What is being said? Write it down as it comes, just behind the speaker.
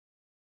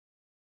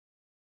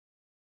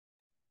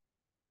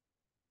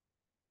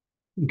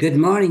Good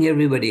morning,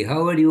 everybody.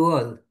 How are you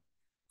all?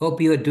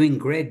 Hope you are doing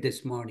great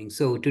this morning.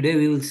 So today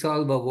we will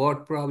solve a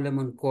word problem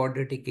on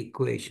quadratic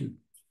equation.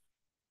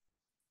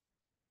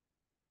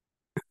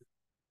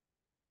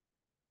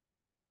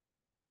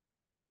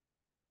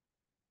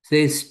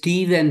 Says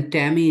Steve and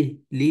Tammy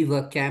leave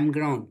a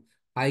campground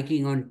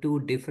hiking on two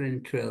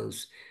different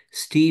trails.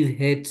 Steve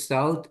heads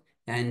south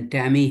and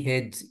Tammy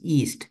heads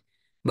east.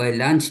 By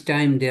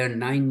lunchtime, they are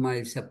 9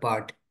 miles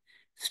apart.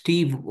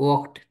 Steve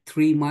walked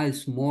 3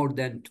 miles more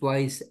than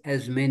twice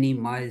as many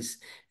miles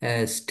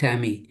as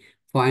Tammy.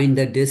 Find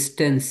the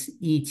distance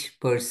each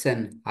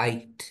person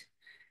hiked.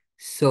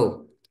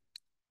 So,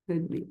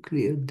 let me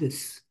clear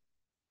this.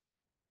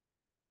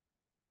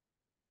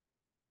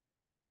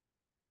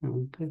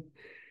 Okay.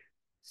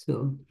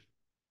 So,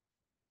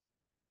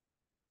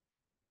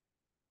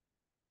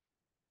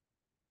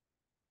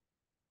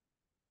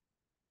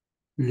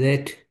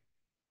 let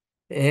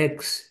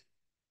x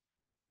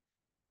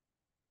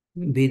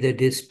be the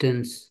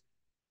distance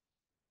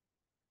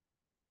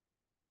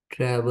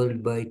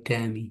traveled by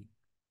Tammy.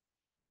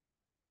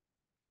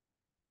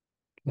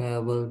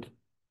 Traveled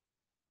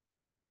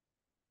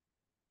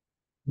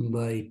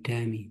by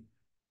Tammy.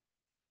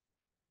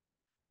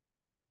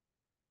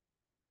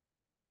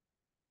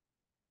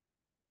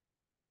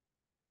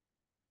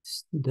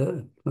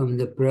 Given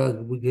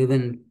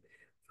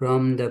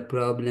from the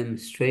problem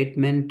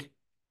statement,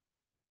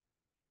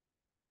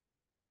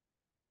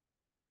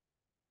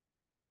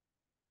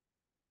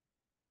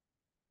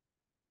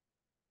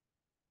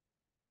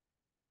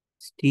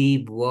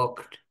 Steve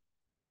walked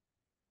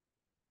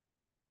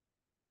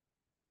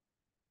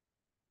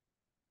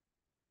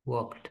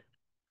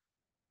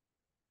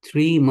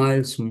 3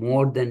 miles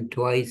more than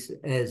twice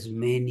as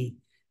many.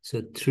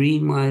 So 3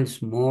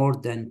 miles more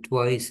than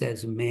twice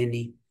as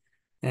many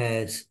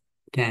as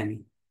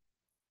Tammy.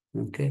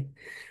 Okay.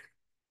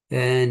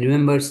 And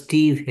remember,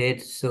 Steve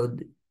had, so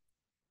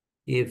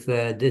if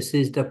this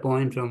is the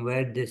point from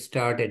where this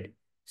started,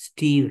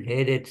 Steve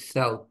headed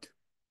south.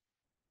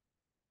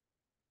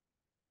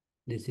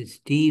 This is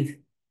Steve,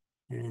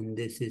 and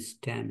this is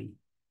Tammy.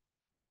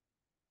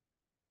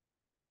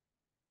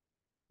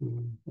 A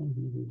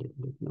little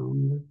bit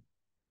longer.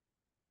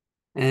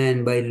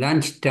 And by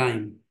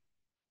lunchtime,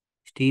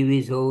 Steve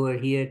is over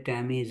here,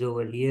 Tammy is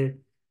over here.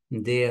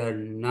 They are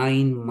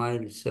 9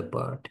 miles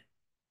apart.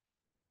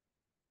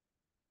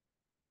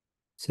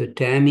 So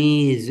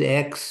Tammy is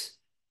X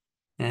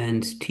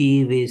and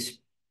Steve is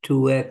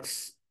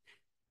 2X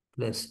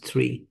plus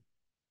 3.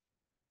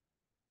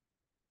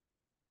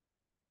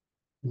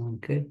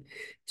 Okay.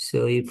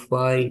 So if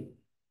I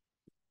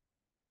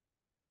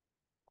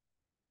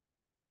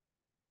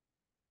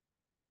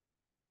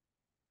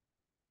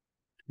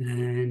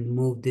and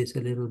move this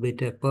a little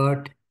bit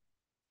apart,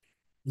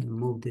 and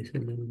move this a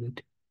little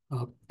bit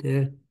up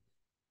there,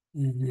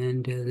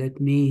 and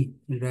let me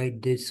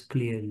write this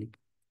clearly.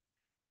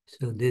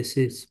 So this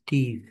is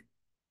Steve.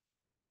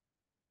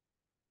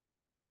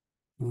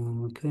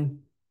 Okay.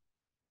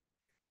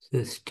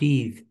 So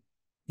Steve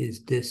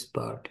is this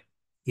part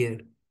here,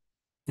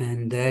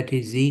 and that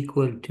is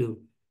equal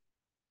to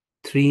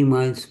 3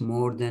 miles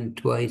more than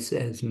twice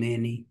as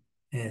many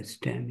as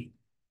Tammy.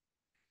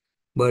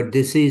 But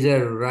this is a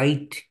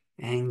right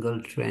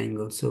angle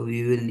triangle, so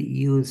we will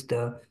use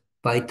the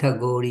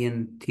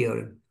Pythagorean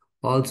theorem.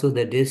 Also,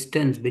 the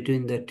distance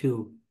between the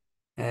two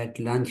at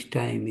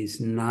lunchtime is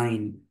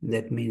 9.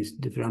 That means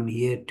from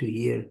here to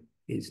here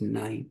is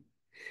 9.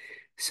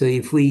 So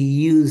if we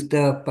use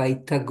the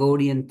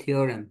Pythagorean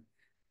theorem,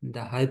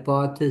 the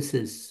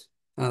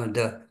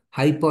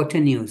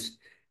hypotenuse,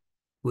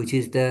 which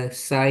is the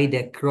side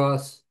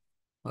across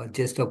or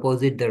just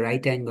opposite the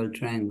right angle,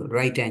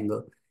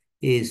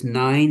 is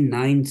 9.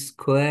 9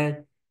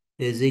 square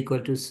is equal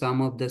to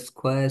sum of the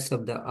squares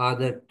of the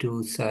other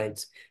two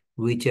sides,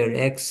 which are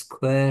x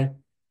square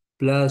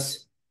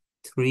plus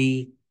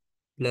 3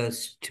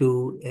 plus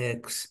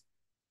 2x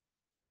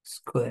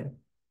square.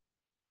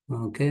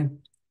 Okay,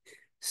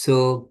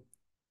 so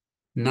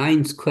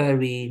 9 square,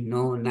 we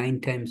know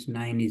 9 times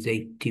 9 is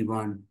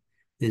 81,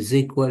 is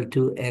equal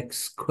to x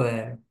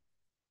square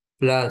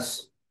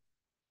plus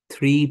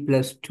 3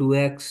 plus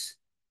 2x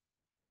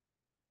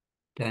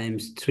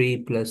times 3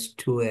 plus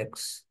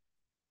 2x.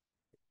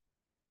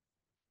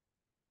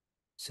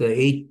 So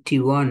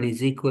 81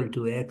 is equal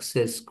to x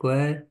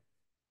square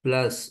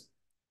plus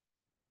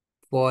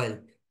FOIL.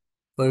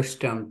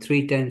 First term,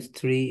 3 times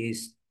 3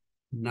 is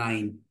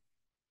 9,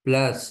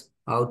 plus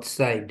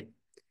outside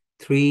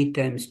 3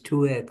 times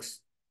 2x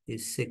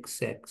is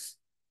 6x,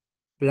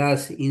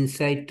 plus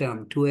inside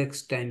term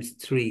 2x times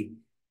 3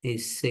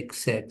 is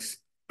 6x,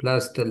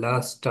 plus the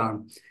last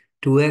term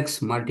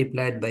 2x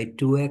multiplied by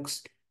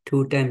 2x.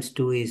 2 times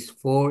 2 is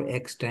 4,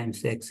 x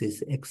times x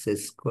is x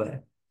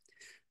square.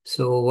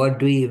 So what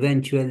do we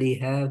eventually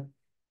have?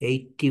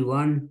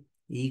 81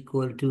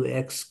 equal to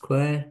x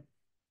square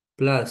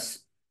plus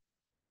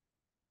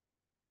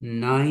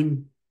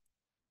 9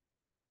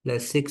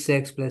 plus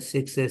 6x plus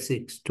 6x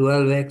is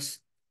 12x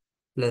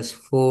plus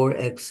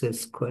 4x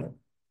square.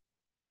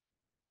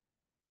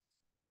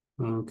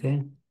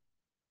 Okay.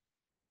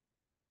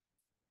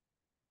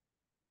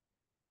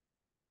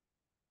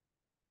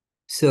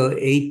 So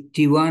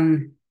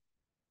 81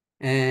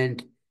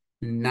 and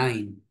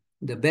 9.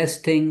 The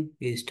best thing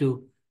is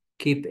to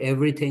keep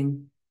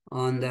everything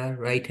on the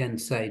right-hand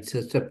side.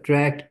 So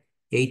subtract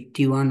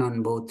 81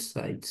 on both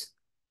sides.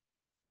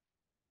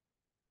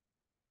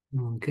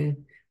 Okay.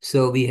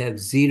 So we have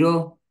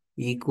 0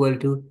 equal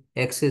to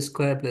x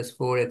squared plus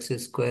 4x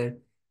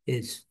squared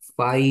is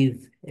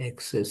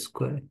 5x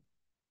squared.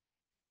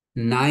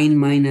 9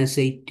 minus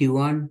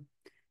 81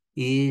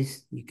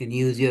 is, you can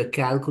use your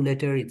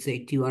calculator, it's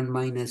 81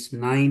 minus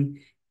 9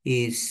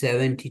 is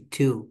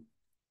 72.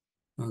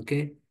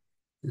 Okay.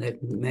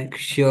 Let me make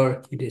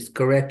sure it is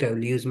correct. I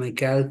will use my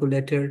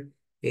calculator.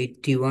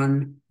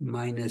 81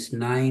 minus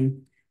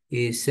 9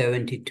 is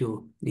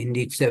 72.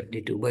 Indeed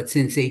 72. But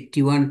since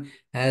 81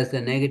 has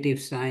the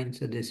negative sign,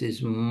 so this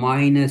is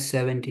minus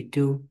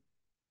 72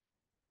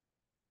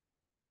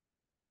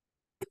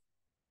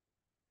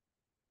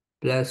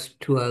 plus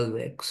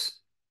 12x.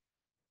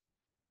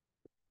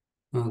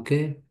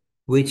 Okay.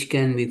 Which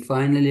can be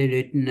finally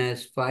written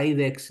as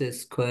 5x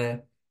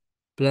squared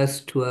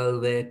plus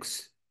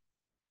 12x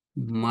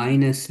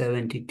minus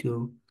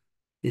 72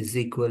 is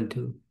equal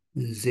to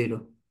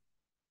 0.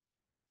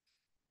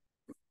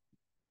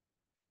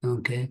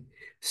 Okay,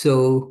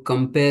 so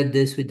compare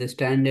this with the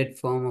standard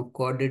form of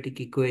quadratic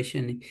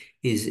equation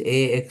is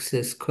ax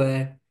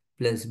squared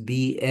plus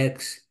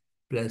bx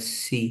plus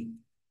c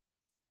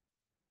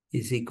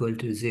is equal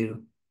to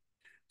 0.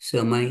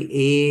 So my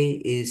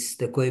a is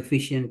the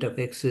coefficient of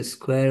x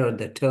squared, or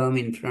the term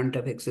in front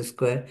of x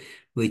squared,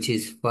 which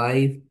is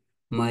 5.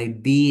 My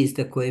b is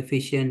the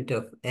coefficient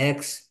of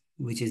x,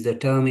 which is the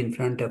term in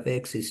front of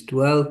x, is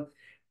 12.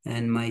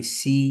 And my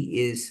c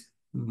is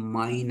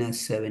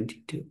minus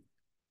 72.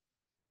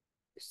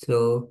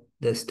 So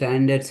the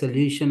standard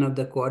solution of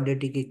the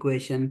quadratic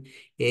equation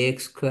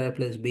ax squared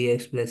plus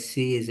bx plus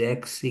c is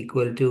x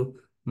equal to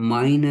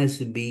minus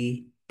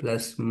b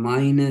plus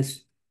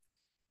minus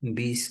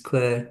b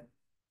squared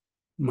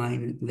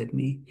minus, let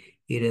me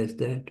erase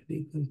that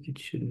because it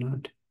should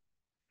not,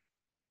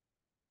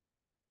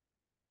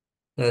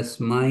 plus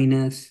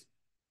minus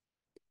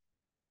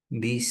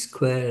b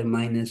squared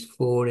minus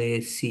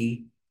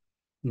 4ac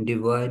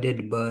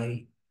divided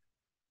by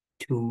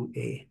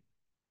 2a.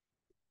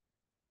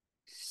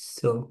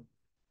 So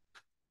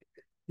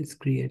let's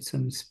create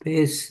some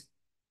space.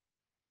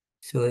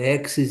 So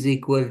x is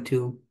equal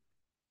to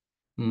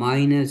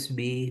minus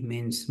b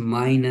means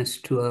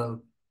minus 12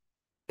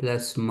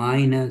 plus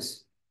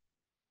minus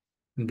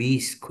b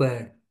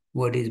square.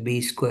 What is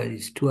b square?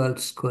 Is 12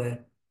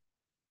 square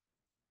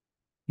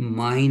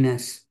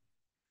minus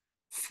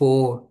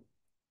 4.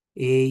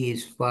 A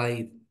is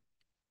 5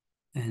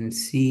 and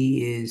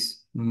c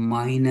is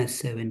minus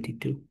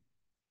 72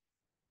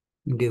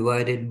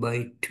 divided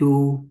by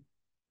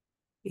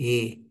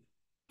 2a.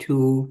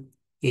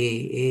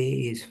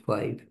 2a is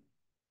 5.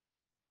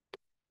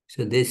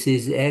 So this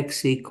is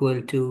x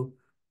equal to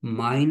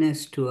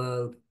minus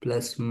 12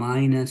 plus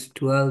minus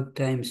 12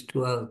 times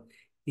 12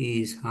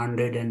 is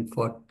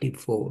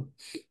 144.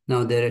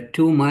 Now there are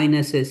two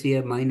minuses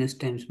here. Minus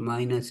times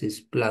minus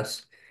is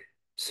plus.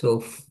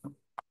 So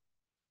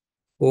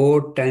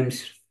 4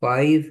 times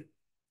 5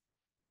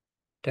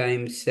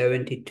 times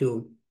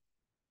 72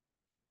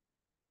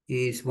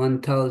 is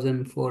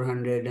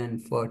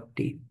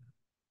 1440.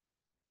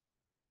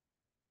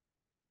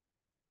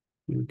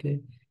 Okay.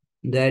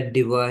 That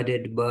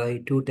divided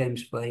by 2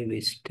 times 5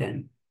 is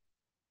 10.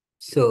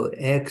 So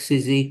x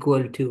is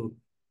equal to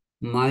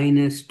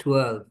minus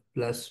 12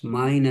 plus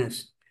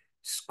minus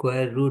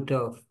square root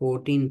of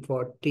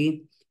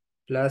 1440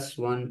 plus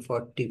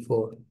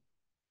 144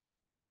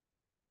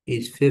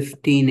 is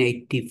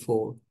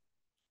 1584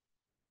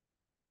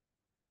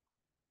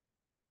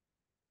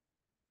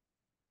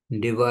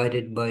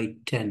 divided by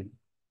 10.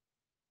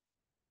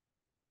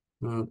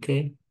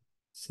 Okay,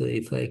 so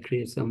if I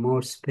create some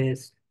more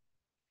space,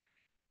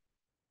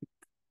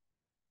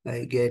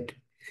 I get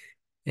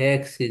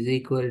x is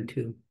equal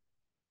to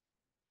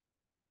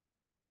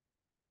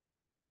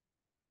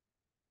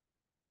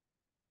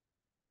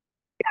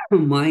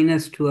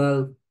minus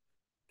 12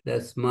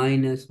 plus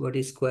minus, what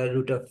is square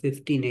root of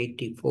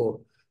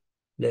 1584?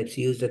 Let's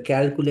use the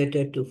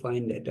calculator to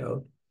find that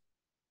out.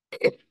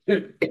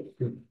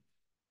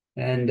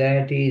 And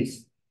that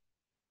is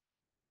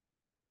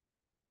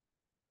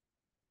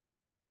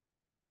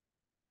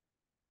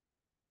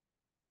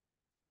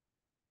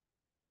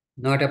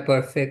not a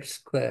perfect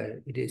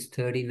square. It is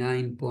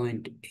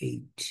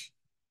 39.8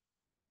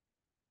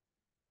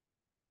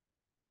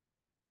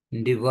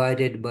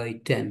 divided by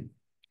 10.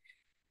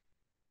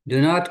 Do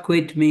not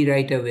quit me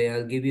right away.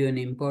 I'll give you an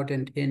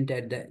important hint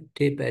at the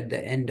tip at the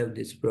end of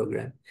this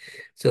program.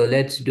 So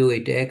let's do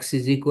it. X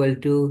is equal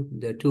to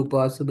the two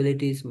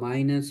possibilities,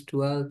 minus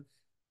 12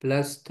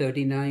 plus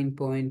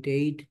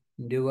 39.8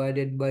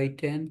 divided by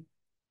 10,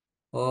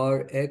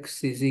 or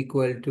x is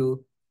equal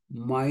to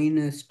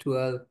minus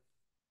 12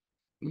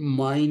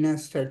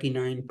 minus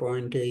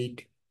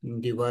 39.8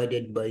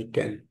 divided by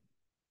 10.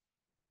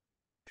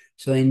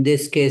 So in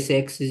this case,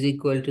 x is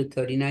equal to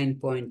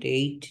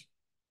 39.8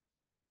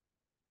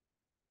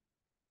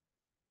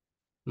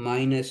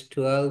 minus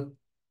 12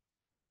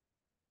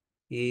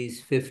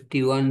 is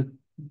 51,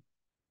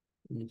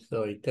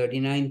 sorry,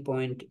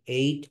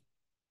 39.8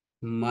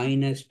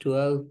 minus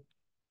 12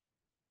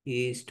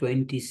 is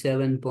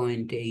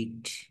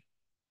 27.8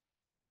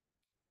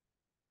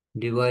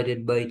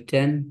 divided by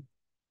 10.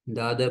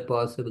 The other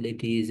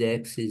possibility is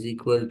x is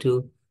equal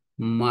to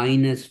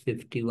minus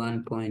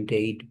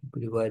 51.8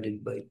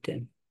 divided by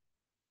 10.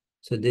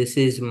 So this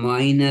is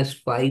minus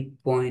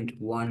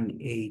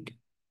 5.18.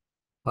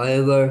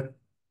 However,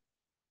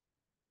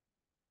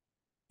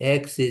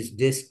 x is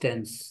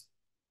distance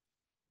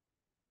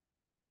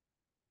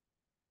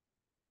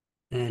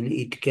and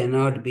it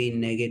cannot be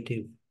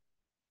negative.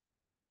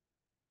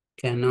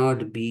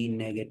 Cannot be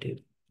negative.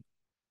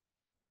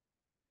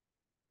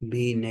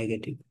 Be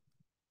negative.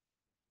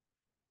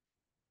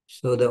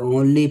 So the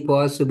only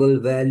possible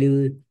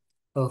value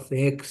of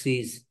x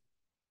is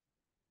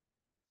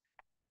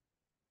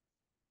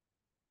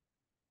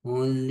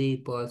only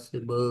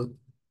possible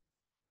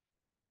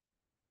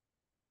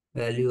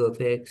value of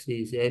x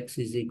is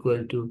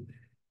equal to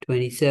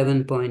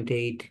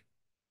 27.8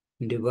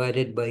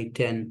 divided by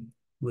 10,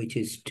 which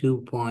is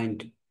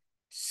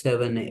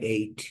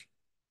 2.78.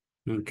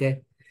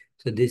 Okay,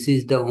 so this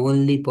is the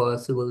only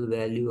possible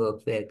value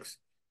of x.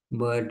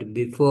 But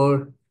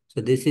before, so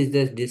this is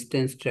the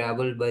distance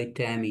traveled by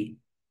Tammy.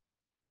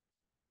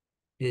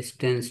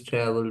 Distance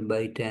traveled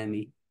by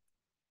Tammy.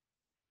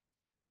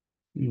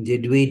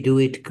 Did we do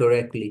it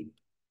correctly?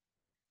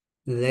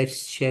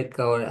 Let's check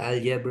our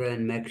algebra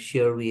and make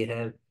sure we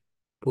have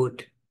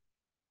put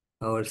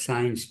our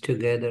signs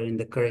together in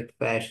the correct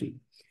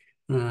fashion.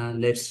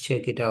 Let's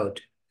check it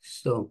out.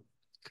 So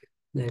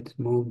let's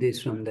move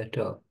this from the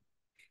top.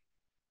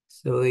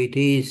 So it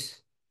is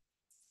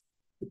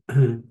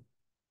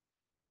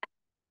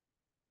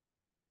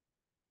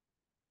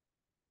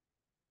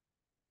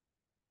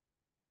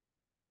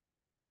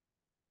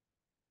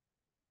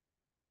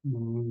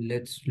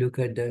let's look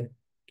at the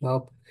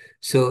top.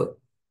 So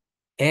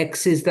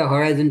x is the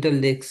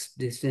horizontal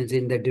distance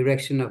in the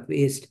direction of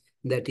east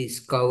that is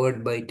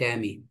covered by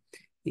Tammy.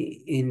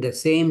 In the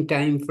same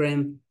time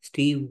frame,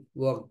 Steve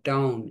walked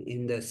down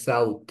in the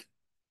south.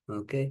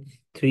 Okay,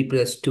 3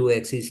 plus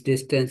 2x. His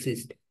distance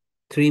is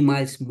 3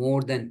 miles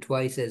more than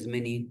twice as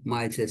many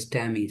miles as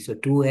Tammy. So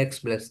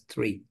 2x plus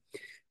 3.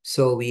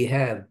 So we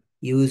have,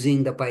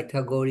 using the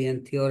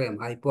Pythagorean theorem,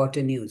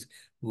 hypotenuse,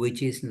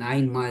 which is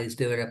 9 miles,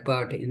 they were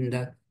apart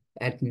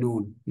at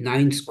noon.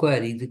 9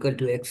 square is equal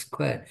to x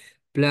square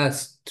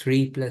plus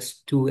 3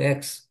 plus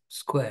 2x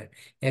square.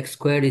 X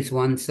squared is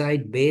one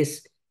side,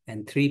 base,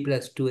 and 3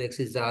 plus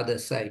 2x is the other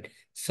side.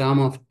 Sum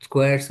of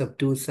squares of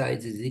two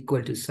sides is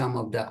equal to sum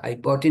of the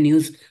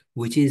hypotenuse,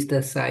 which is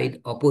the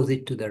side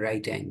opposite to the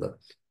right angle.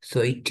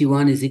 So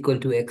 81 is equal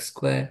to x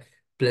square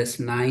plus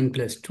 9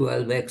 plus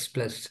 12x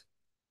plus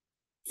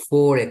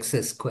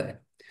 4x squared.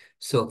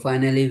 So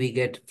finally we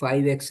get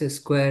 5x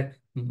squared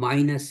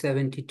minus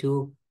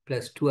 72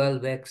 plus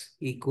 12x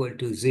equal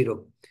to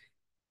 0.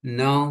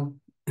 Now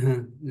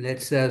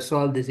let's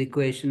solve this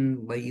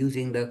equation by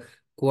using the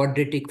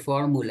quadratic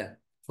formula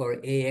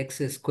for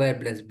ax squared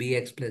plus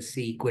bx plus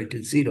c equal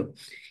to 0.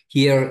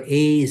 Here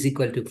a is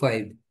equal to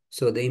 5.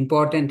 So the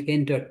important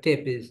hint or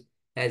tip is,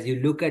 as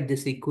you look at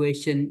this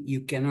equation,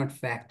 you cannot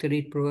factor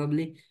it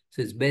probably.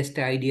 So it's best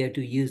idea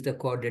to use the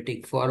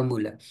quadratic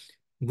formula,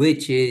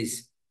 which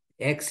is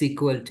x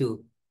equal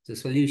to the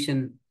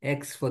solution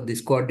x for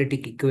this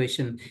quadratic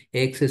equation,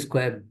 x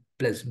squared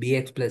plus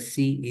bx plus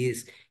c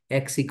is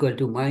x equal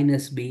to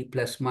minus b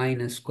plus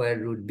minus square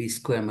root b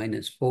square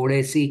minus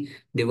 4ac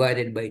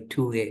divided by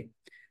 2a.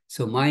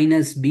 So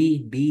minus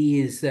b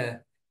is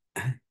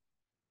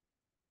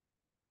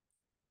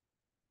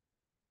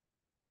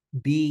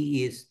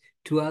b is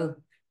 12,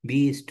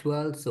 b is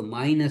 12, so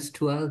minus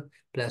 12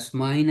 plus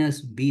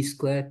minus b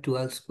square,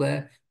 12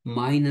 square,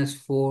 minus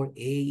 4,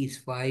 a is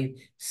 5,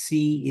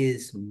 c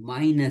is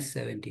minus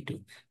 72.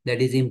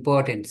 That is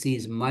important, c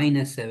is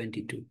minus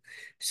 72.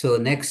 So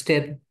next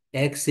step,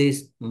 x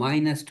is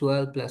minus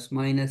 12 plus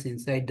minus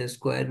inside the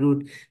square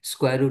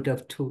root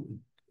of 2,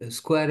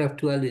 square of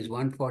 12 is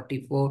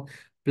 144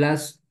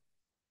 plus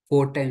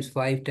 4 times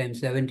 5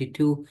 times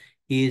 72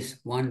 is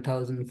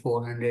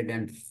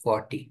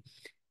 1440.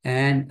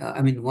 And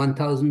I mean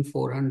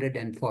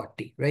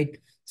 1440, right?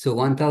 So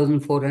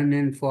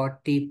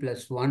 1440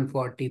 plus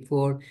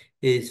 144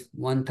 is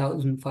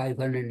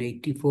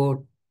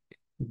 1584.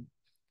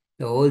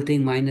 The whole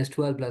thing minus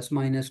 12 plus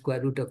minus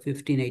square root of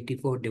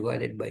 1584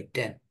 divided by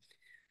 10.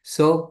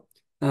 So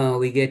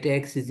we get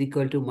x is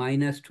equal to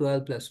minus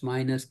 12 plus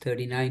minus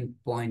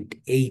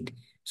 39.8.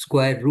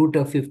 Square root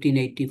of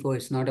 1584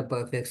 is not a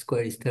perfect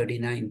square, it's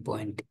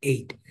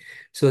 39.8.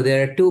 So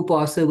there are two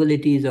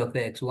possibilities of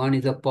x. One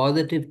is a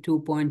positive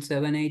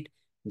 2.78,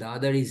 the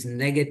other is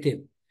negative.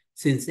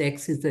 Since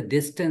x is the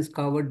distance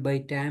covered by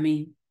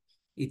Tammy,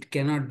 it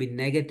cannot be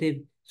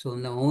negative. So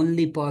the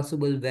only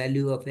possible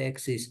value of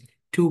x is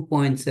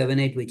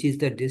 2.78, which is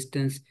the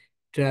distance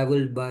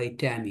traveled by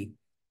Tammy.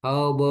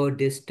 How about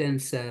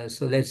distance?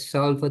 So let's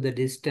solve for the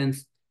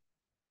distance.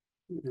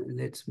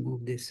 Let's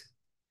move this.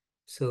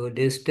 So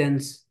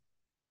distance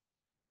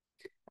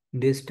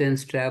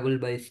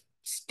traveled by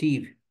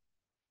Steve.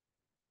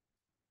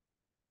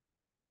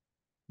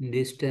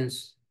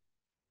 Distance.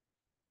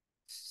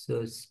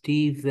 So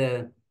Steve,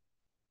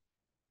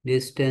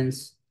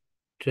 distance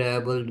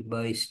traveled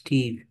by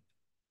Steve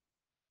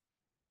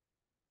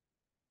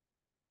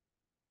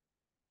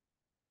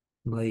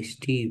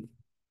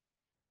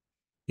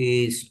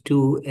is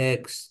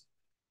 2x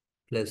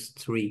plus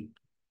 3,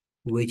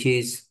 which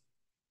is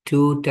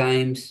 2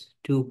 times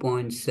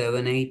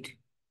 2.78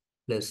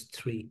 plus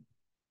 3,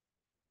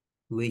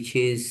 which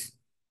is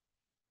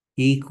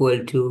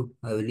equal to,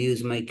 I will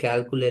use my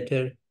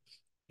calculator,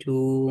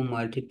 2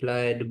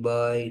 multiplied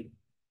by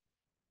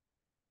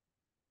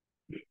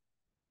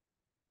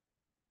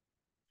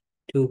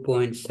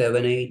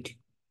 2.78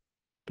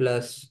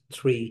 plus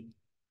 3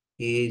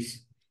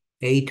 is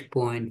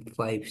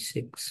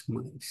 8.56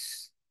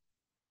 miles.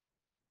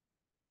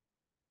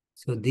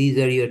 So these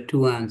are your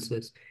two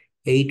answers,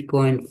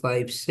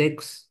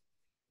 8.56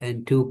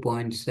 and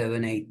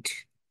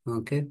 2.78.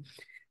 Okay.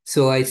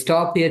 So I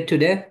stop here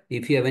today.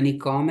 If you have any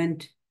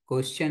comment,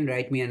 question,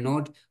 write me a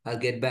note. I'll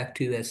get back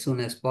to you as soon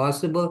as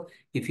possible.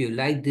 If you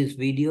like this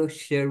video,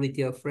 share with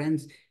your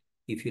friends.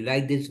 If you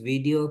like this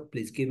video,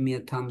 please give me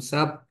a thumbs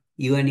up.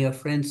 You and your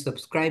friends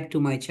subscribe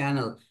to my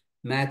channel,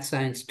 Math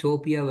Science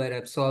Topia, where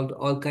I've solved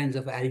all kinds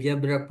of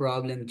algebra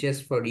problems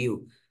just for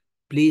you.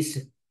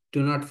 Please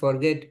do not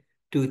forget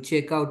to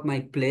check out my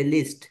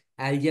playlist,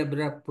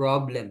 Algebra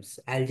Problems,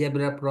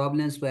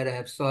 where I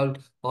have solved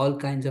all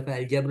kinds of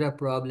algebra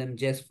problems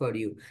just for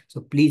you.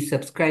 So please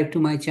subscribe to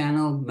my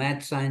channel,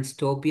 Math Science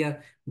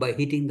Topia, by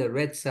hitting the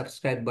red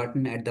subscribe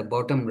button at the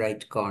bottom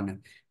right corner.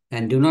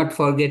 And do not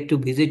forget to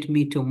visit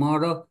me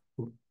tomorrow,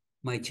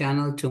 my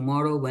channel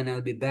tomorrow, when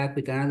I'll be back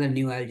with another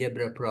new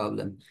algebra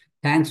problem.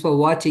 Thanks for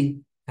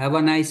watching. Have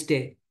a nice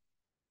day.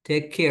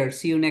 Take care.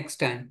 See you next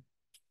time.